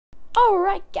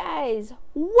Alright guys,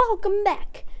 welcome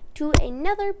back to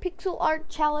another pixel art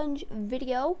challenge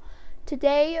video.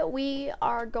 Today we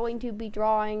are going to be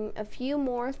drawing a few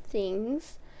more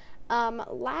things.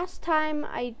 Last time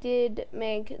I did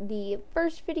make the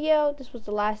first video. This was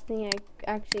the last thing I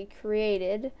actually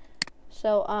created.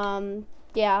 So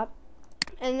yeah.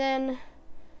 And then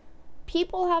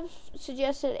people have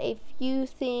suggested a few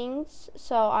things,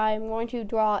 so I'm going to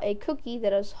draw a cookie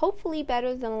that is hopefully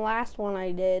better than the last one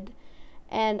I did.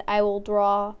 And I will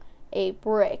draw a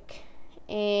brick,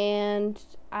 and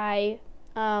I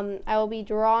will be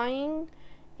drawing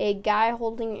a guy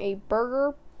holding a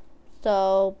burger.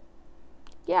 So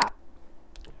yeah,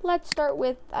 let's start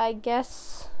with, I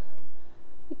guess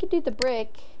we could do the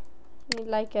brick. Need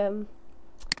like a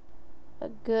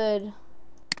good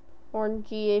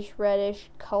orangey-ish reddish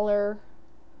color.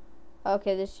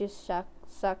 Okay, this just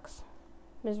sucks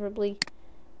miserably.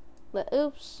 But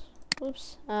oops.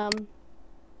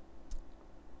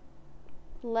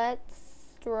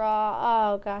 Let's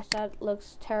draw. Oh gosh, that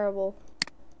looks terrible.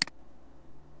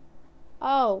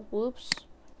 Oh, whoops.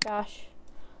 Gosh.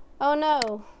 Oh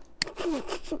no.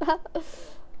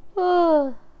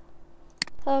 Oh.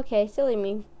 Okay, silly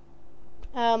me.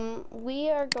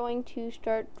 We are going to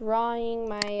start drawing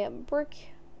my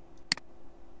brick.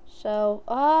 So,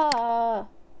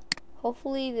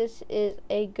 hopefully this is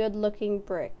a good looking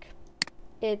brick.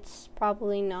 It's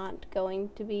probably not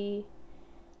going to be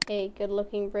a good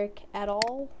looking brick at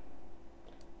all,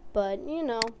 but you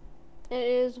know, it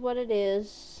is what it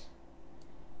is,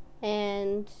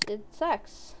 and it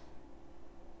sucks.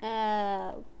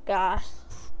 Gosh.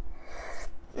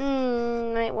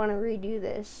 Might want to redo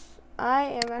this. I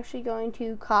am actually going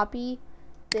to copy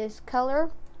this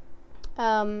color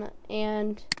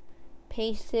and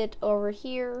paste it over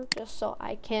here just so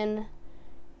I can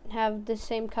have the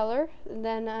same color.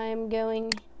 Then I'm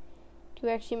going to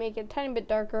actually make it a tiny bit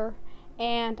darker,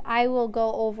 and I will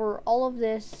go over all of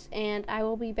this, and I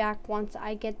will be back once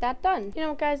I get that done. You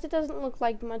know guys, it doesn't look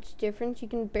like much difference. You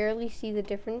can barely see the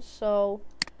difference, so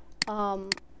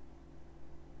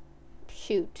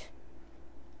shoot.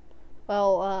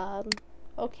 Well,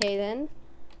 okay then.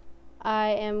 I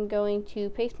am going to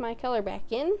paste my color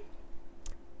back in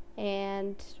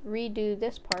and redo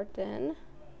this part then.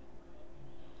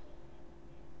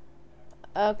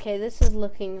 Okay, this is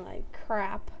looking like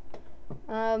crap.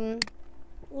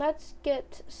 Let's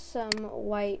get some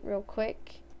white real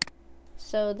quick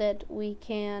so that we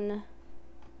can,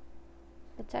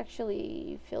 let's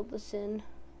actually fill this in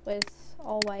with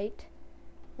all white,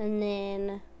 and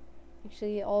then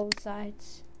actually all the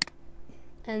sides,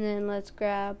 and then let's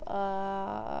grab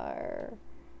our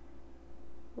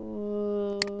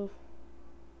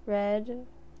red,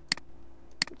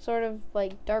 sort of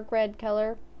like dark red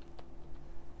color.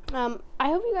 I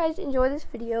hope you guys enjoy this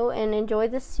video and enjoy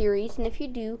this series, and if you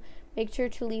do, make sure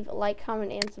to leave a like,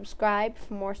 comment, and subscribe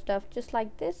for more stuff just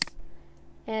like this.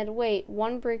 And wait,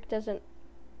 one brick doesn't,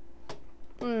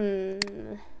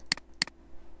 you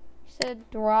said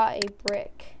draw a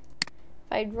brick.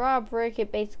 If I draw a brick,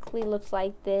 it basically looks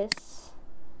like this,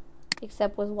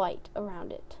 except with white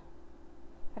around it.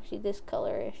 Actually, this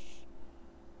color-ish.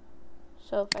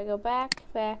 So if I go back.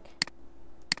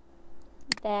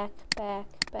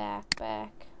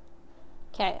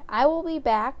 Okay, I will be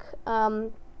back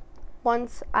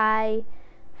once I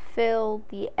fill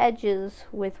the edges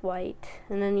with white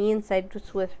and then the inside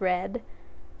just with red.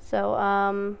 So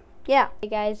yeah. Hey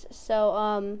guys,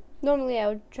 so normally I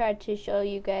would try to show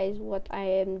you guys what I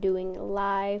am doing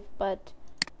live, but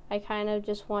I kind of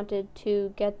just wanted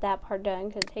to get that part done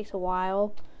because it takes a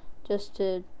while just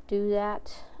to do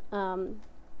that.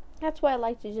 That's why I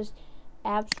like to just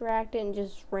abstract it and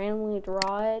just randomly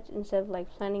draw it instead of like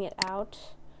planning it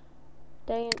out.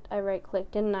 Dang it, I right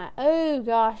clicked, didn't I? Oh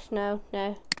gosh, no,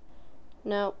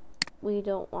 we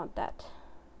don't want that.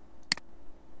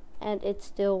 And it's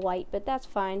still white, but that's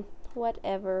fine,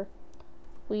 whatever.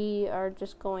 We are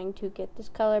just going to get this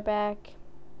color back,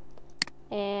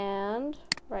 and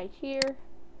right here,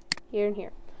 here, and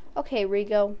here. Okay,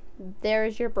 Rigo,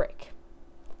 there's your brick.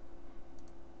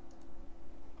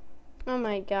 Oh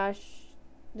my gosh,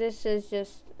 this is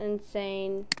just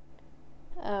insane.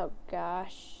 Oh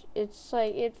gosh, it's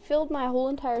like it filled my whole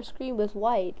entire screen with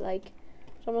white. Like,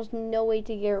 there's almost no way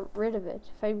to get rid of it.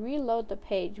 If I reload the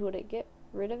page, would it get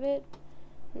rid of it?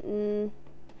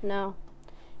 No.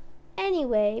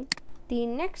 Anyway, the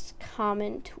next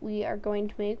comment we are going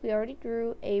to make, we already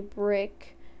drew a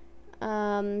brick,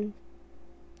 and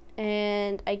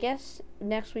I guess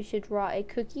next we should draw a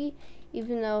cookie,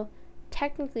 even though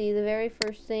technically the very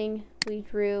first thing we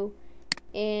drew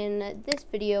in this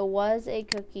video was a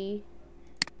cookie.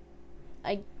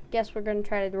 I guess we're going to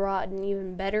try to draw an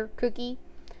even better cookie,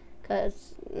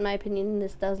 because in my opinion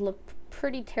this does look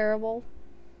pretty terrible,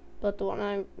 but the one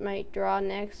I might draw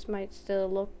next might still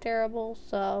look terrible,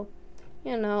 so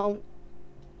you know,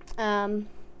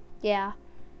 yeah.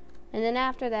 And then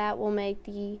after that we'll make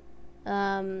the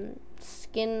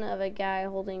skin of a guy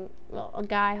holding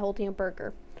a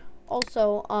burger.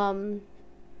 Also,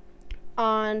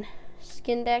 on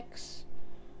Skindex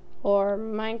or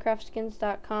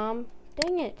minecraftskins.com.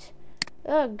 Dang it.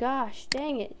 Oh gosh,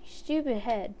 dang it, you stupid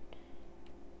head.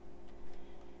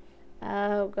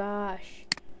 Oh gosh.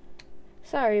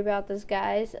 Sorry about this,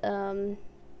 guys.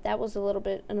 That was a little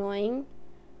bit annoying.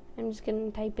 I'm just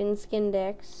gonna type in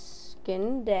Skindex,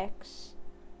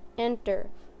 enter.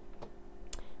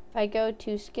 If I go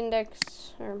to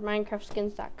Skindex or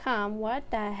minecraftskins.com, what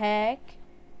the heck?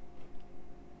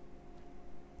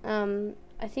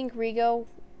 I think Rigo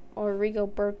or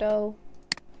Rigoberto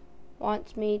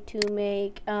wants me to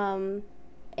make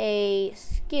a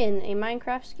skin, a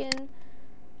Minecraft skin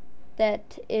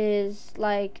that is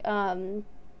like a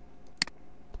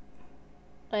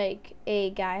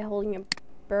guy holding a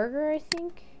burger, I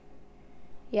think.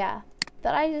 Yeah.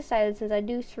 But I decided, since I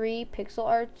do 3 pixel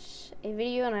arts a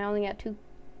video and I only got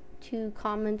two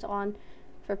comments on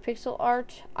for pixel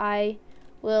art, I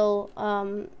will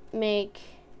make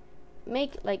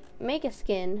a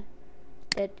skin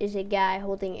that is a guy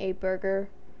holding a burger.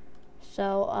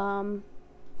 So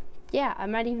yeah, I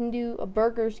might even do a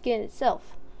burger skin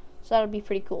itself, so that'll be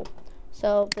pretty cool.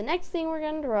 So the next thing we're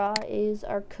gonna draw is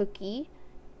our cookie.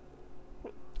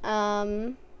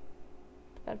 Gotta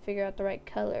figure out the right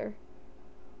color.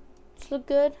 Does this look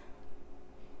good?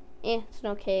 It's an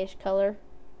okay-ish color.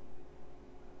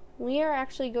 We are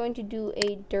actually going to do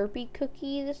a derpy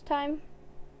cookie this time.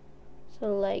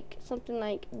 So like something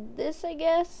like this, I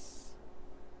guess.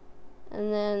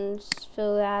 And then just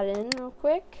fill that in real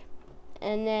quick.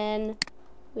 And then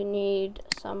we need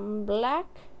some black.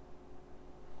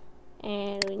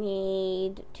 And we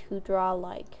need to draw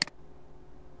like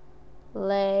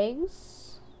legs.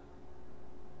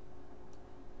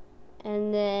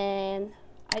 And then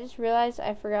I just realized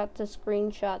I forgot to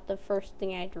screenshot the first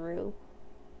thing I drew.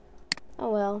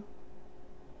 Oh well.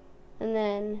 And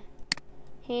then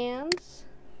hands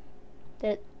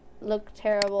that look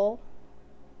terrible.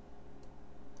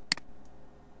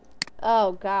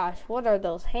 Oh gosh, what are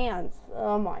those hands?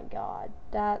 Oh my god,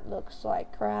 that looks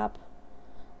like crap.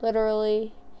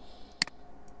 Literally.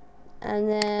 And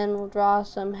then we'll draw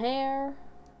some hair.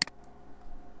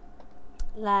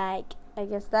 Like, I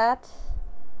guess that.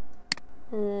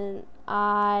 And then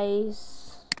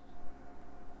eyes.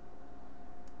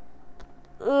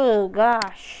 Oh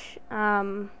gosh.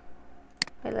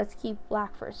 Wait, let's keep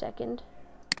black for a second.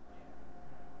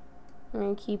 I'm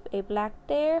gonna keep a black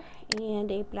there and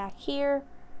a black here.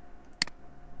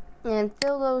 And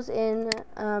fill those in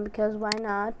because why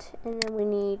not? And then we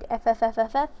need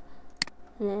FFFFF.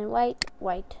 And then white,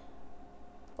 white,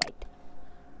 white.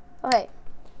 Okay.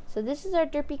 So this is our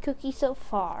derpy cookie so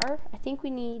far. I think we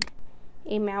need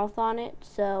a mouth on it,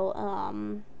 so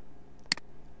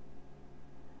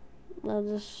we'll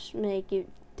just make it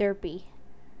derpy.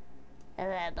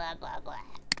 Blah, blah, blah, blah.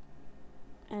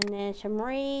 And then some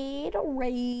red. There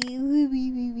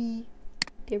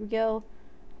we go.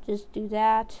 Just do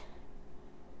that.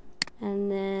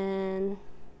 And then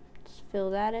just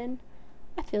fill that in.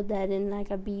 I filled that in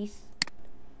like a beast.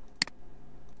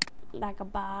 Like a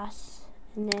boss.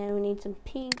 And then we need some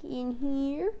pink in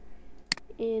here.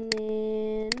 And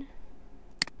then,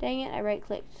 dang it, I right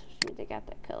clicked. Which means I got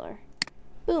that color.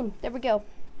 Boom, there we go.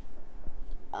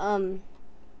 Yeah,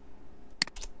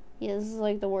 this is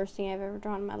like the worst thing I've ever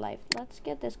drawn in my life. Let's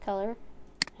get this color.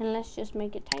 And let's just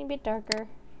make it a tiny bit darker.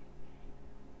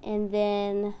 And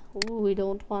then, ooh, we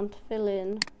don't want to fill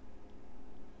in.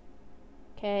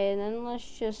 Okay, and then let's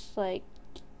just like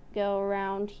go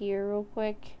around here real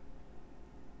quick.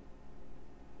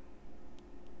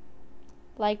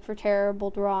 Like for terrible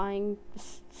drawing.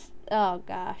 Oh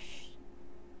gosh.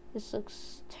 This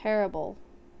looks terrible.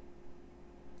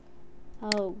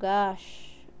 Oh gosh.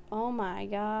 Oh my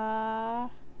god.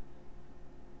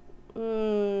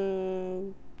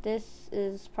 This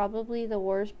is probably the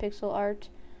worst pixel art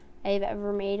I've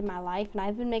ever made in my life. And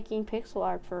I've been making pixel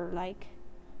art for like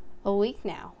a week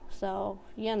now. So,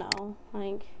 you know,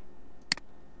 like,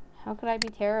 how could I be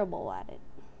terrible at it?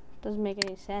 Doesn't make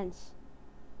any sense.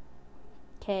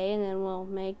 Okay, and then we'll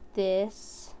make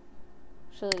this.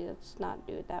 Actually, let's not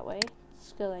do it that way.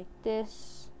 Let's go like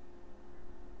this.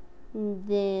 And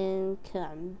then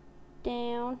come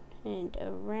down. and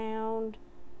around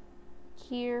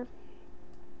here,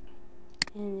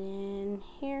 and then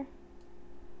here,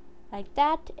 like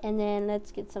that. And then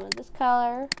let's get some of this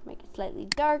color, make it slightly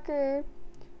darker.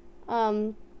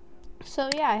 So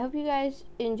yeah, I hope you guys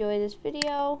enjoy this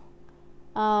video,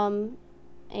 and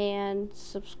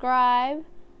subscribe.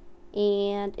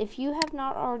 And if you have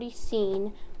not already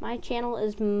seen, my channel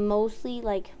is mostly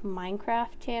like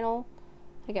Minecraft channel,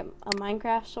 like a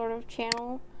Minecraft sort of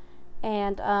channel,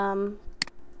 and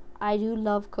I do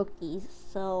love cookies.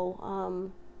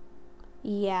 So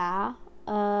yeah,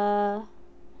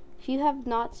 if you have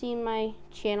not seen my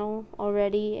channel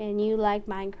already and you like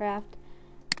Minecraft,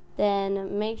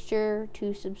 then make sure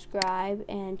to subscribe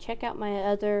and check out my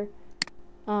other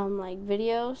like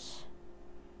videos.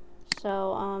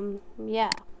 So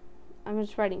yeah, I'm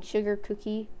just writing sugar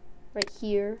cookie right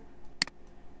here.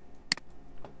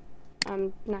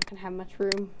 I'm not gonna have much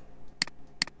room.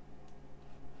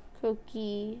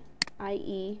 Cookie,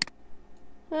 IE.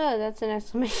 Oh, that's an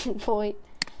exclamation point.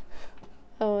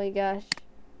 Oh my gosh.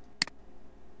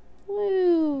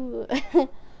 Woo.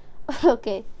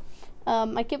 Okay.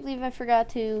 I can't believe I forgot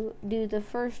to do the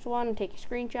first one and take a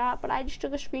screenshot, but I just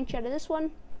took a screenshot of this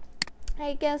one,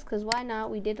 I guess, because why not?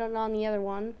 We did it on the other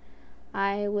one.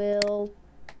 I will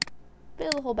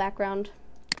fill the whole background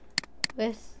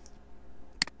with,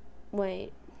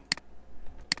 wait,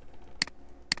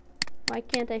 why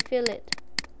can't I fill it?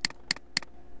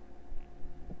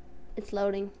 It's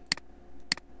loading.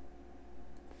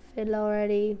 Fill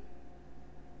already.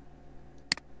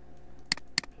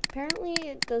 Apparently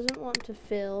it doesn't want to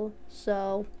fill,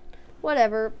 so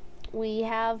whatever. We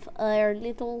have our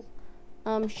little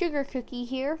sugar cookie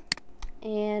here,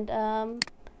 and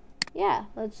yeah,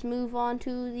 let's move on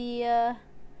to the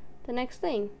next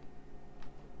thing.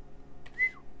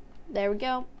 There we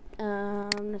go.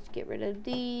 Let's get rid of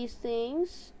these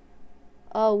things.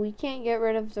 Oh, we can't get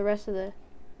rid of the rest of the,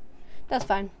 that's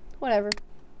fine, whatever.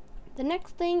 The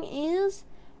next thing is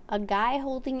a guy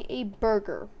holding a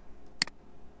burger.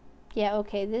 Yeah,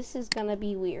 okay, this is gonna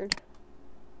be weird.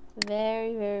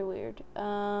 Very, very weird.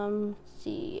 Let's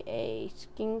see, a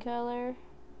skin color.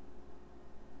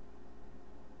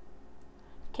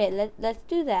 Okay, let's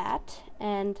do that,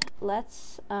 and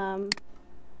let's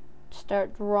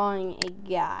start drawing a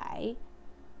guy.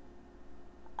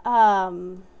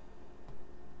 Ugh,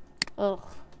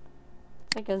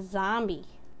 it's like a zombie.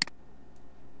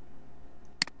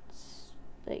 Let's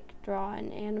like draw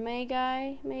an anime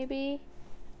guy, maybe.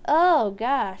 Oh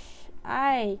gosh,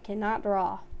 I cannot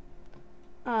draw.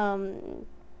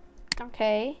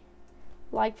 Okay.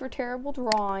 Like for terrible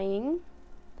drawing.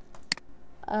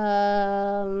 What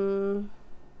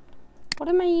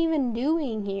am I even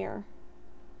doing here?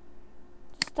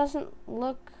 This doesn't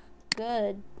look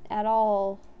good at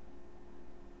all.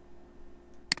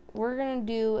 We're gonna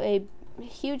do a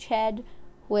huge head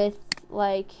with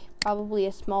like probably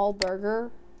a small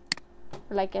burger,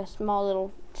 or like a small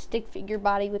little stick figure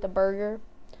body with a burger.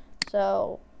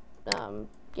 So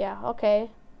yeah,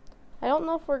 okay. I don't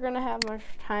know if we're gonna have much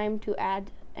time to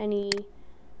add any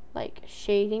like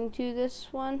shading to this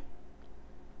one.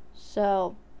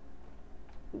 So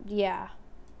yeah,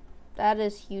 that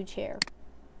is huge hair.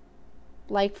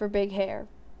 Like for big hair.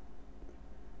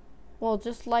 Well,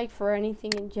 just like for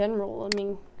anything in general. I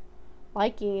mean,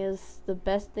 liking is the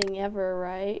best thing ever,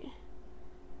 right?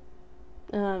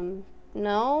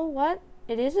 No, what?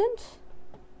 It isn't?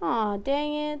 Aw,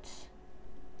 dang it.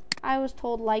 I was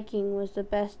told liking was the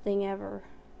best thing ever.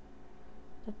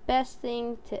 The best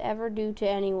thing to ever do to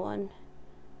anyone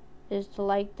is to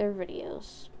like their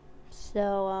videos.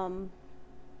 So,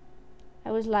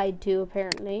 I was lied to,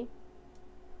 apparently.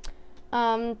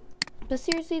 But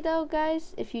seriously though,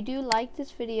 guys, if you do like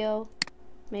this video,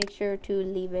 make sure to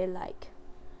leave a like.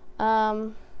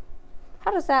 How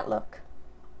does that look?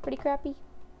 Pretty crappy?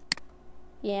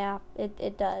 Yeah,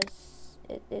 it does.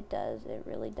 It does. It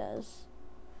really does.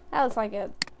 That looks like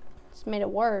it's made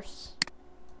it worse.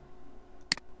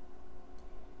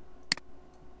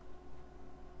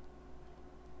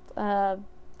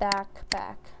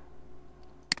 Back.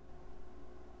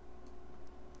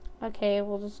 Okay,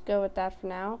 we'll just go with that for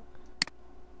now.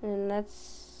 And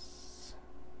let's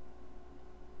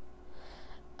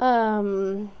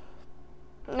I'm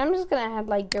just gonna have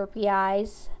like derpy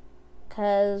eyes,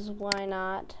 'cause why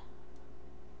not?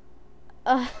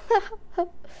 Oh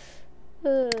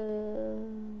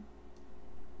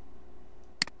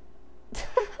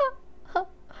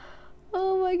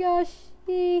my gosh.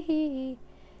 Okay,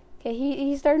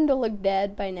 he's starting to look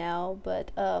dead by now,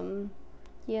 but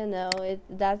you know,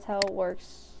 that's how it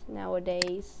works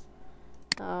nowadays.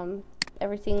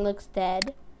 Everything looks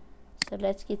dead. So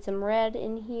let's get some red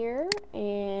in here,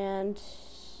 and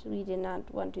we did not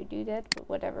want to do that, but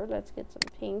whatever. Let's get some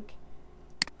pink,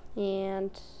 and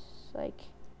like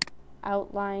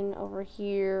outline over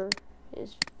here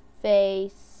his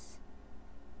face.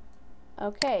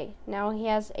 Okay, now he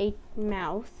has a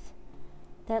mouth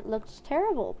that looks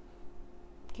terrible.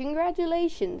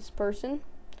 Congratulations, person.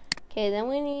 Okay, then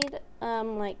we need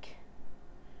like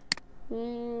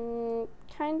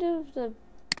kind of the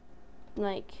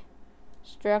like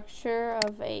structure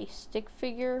of a stick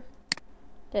figure.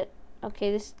 That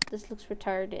okay, this looks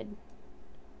retarded.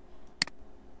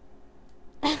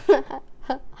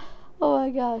 Oh my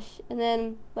gosh. And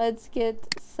then let's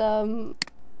get some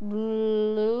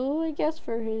blue, I guess,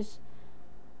 for his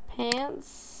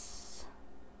pants.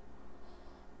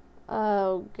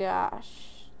 Oh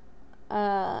gosh.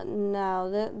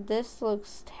 No, this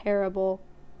looks terrible.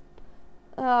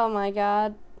 Oh my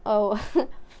god. Oh,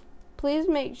 please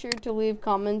make sure to leave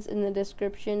comments in the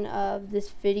description of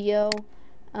this video,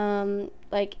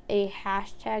 like a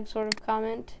hashtag sort of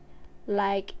comment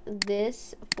like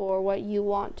this for what you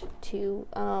want to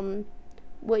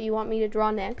what you want me to draw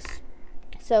next.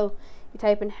 So you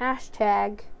type in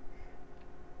hashtag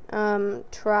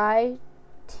try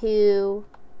to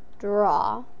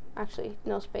draw, actually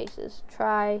no spaces,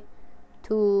 try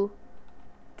to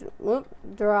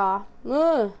draw,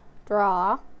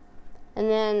 and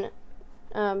then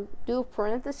do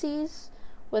parentheses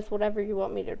with whatever you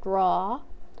want me to draw.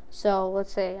 So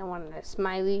let's say I wanted a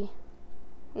smiley,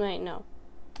 wait, no,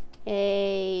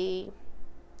 a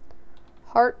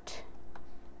heart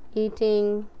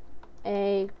eating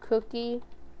a cookie,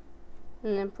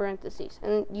 and then parentheses,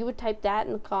 and you would type that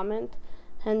in the comment,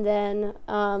 and then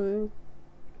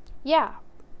yeah.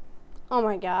 Oh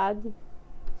my god,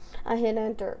 I hit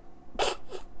enter.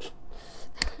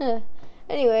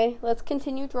 Anyway, let's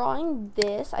continue drawing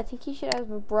this. I think he should have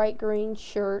a bright green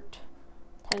shirt,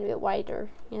 tiny bit whiter.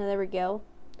 Yeah, there we go.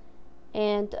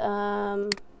 And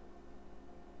let's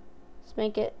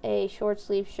make it a short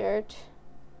sleeve shirt.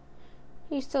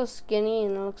 He's so skinny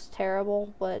and it looks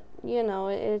terrible, but you know,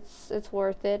 it's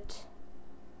worth it.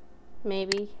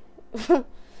 Maybe.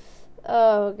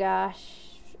 Oh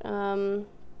gosh.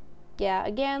 Yeah,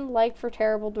 again, like for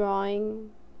terrible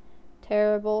drawing.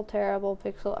 Terrible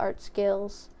pixel art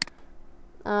skills.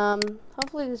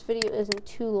 Hopefully this video isn't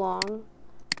too long.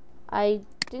 I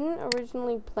didn't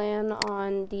originally plan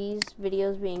on these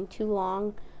videos being too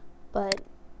long, but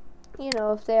you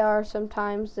know, if they are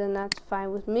sometimes, then that's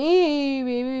fine with me.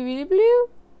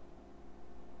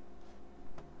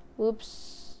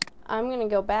 Whoops. I'm gonna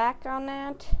go back on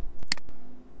that.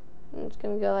 And it's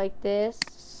gonna go like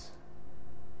this.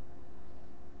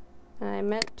 And I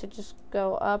meant to just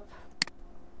go up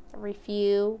every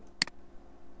few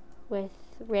with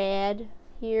red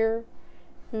here,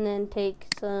 and then take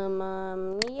some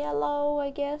yellow, I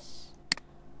guess,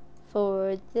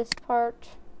 for this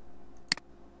part.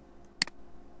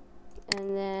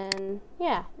 And then,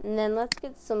 yeah, and then let's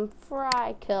get some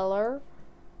fry color,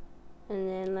 and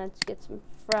then let's get some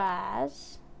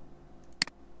fries.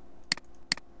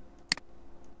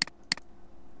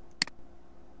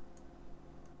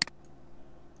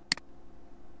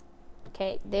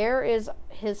 Okay, there is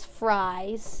his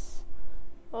fries.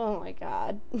 Oh my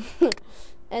god.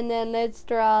 And then let's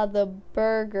draw the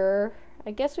burger. I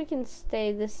guess we can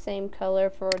stay the same color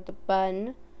for the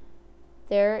bun.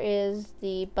 There is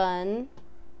the bun.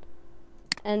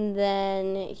 And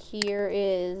then here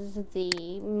is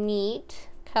the meat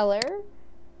color.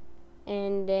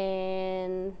 And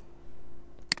then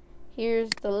here's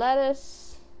the lettuce.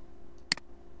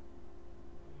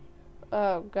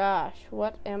 Oh gosh,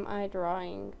 what am I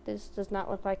drawing? This does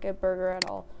not look like a burger at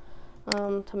all.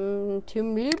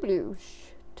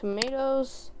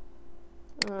 Tomatoes.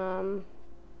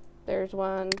 There's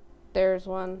one. There's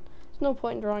one. There's no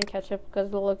point in drawing ketchup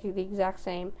because they'll look the exact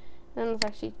same. And let's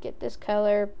actually get this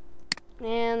color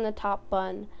and the top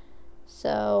bun.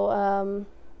 So,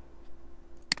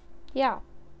 yeah.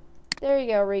 There you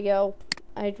go, Rigo.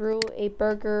 I drew a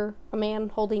burger, a man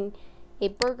holding a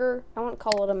burger. I wouldn't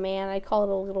call it a man, I call it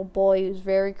a little boy who's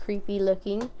very creepy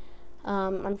looking.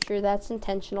 I'm sure that's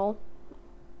intentional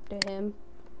to him,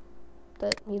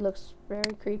 that he looks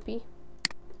very creepy.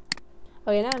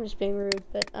 Okay, now I'm just being rude,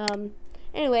 but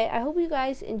anyway, I hope you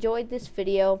guys enjoyed this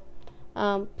video.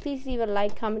 Please leave a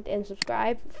like, comment, and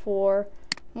subscribe for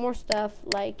more stuff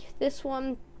like this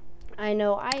one. I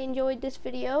know I enjoyed this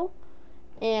video,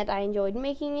 and I enjoyed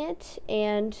making it,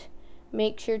 and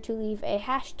make sure to leave a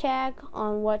hashtag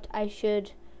on what I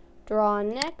should draw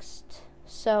next.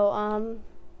 So,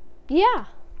 yeah.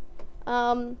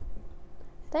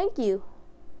 Thank you.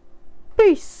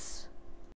 Peace.